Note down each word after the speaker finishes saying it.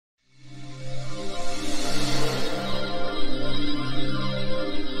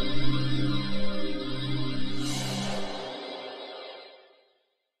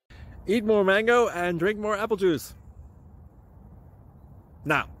Eat more mango and drink more apple juice.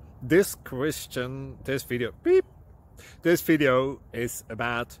 Now, this video is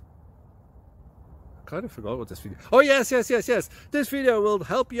about, I kind of forgot what this video, oh yes, this video will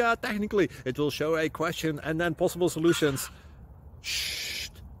help you out technically. It will show a question and then possible solutions. Shh.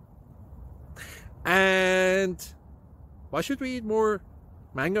 And why should we eat more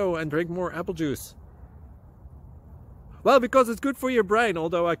mango and drink more apple juice? Well, because it's good for your brain,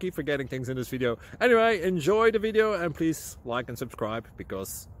 although I keep forgetting things in this video. Anyway, enjoy the video and please like and subscribe,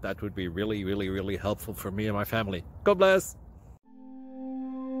 because that would be really helpful for me and my family. God bless!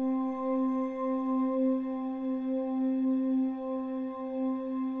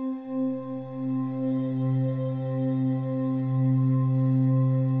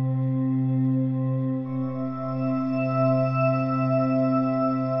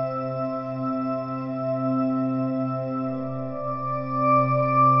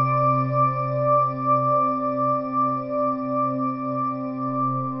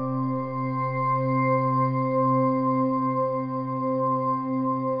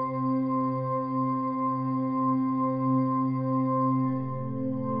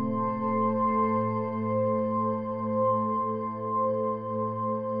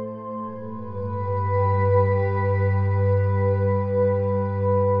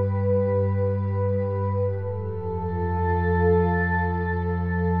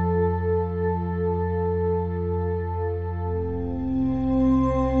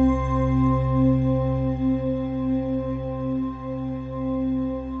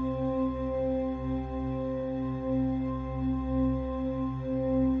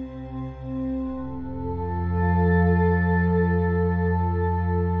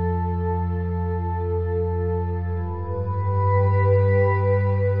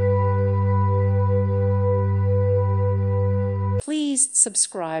 Please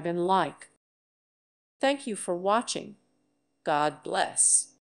subscribe and like. Thank you for watching. God bless.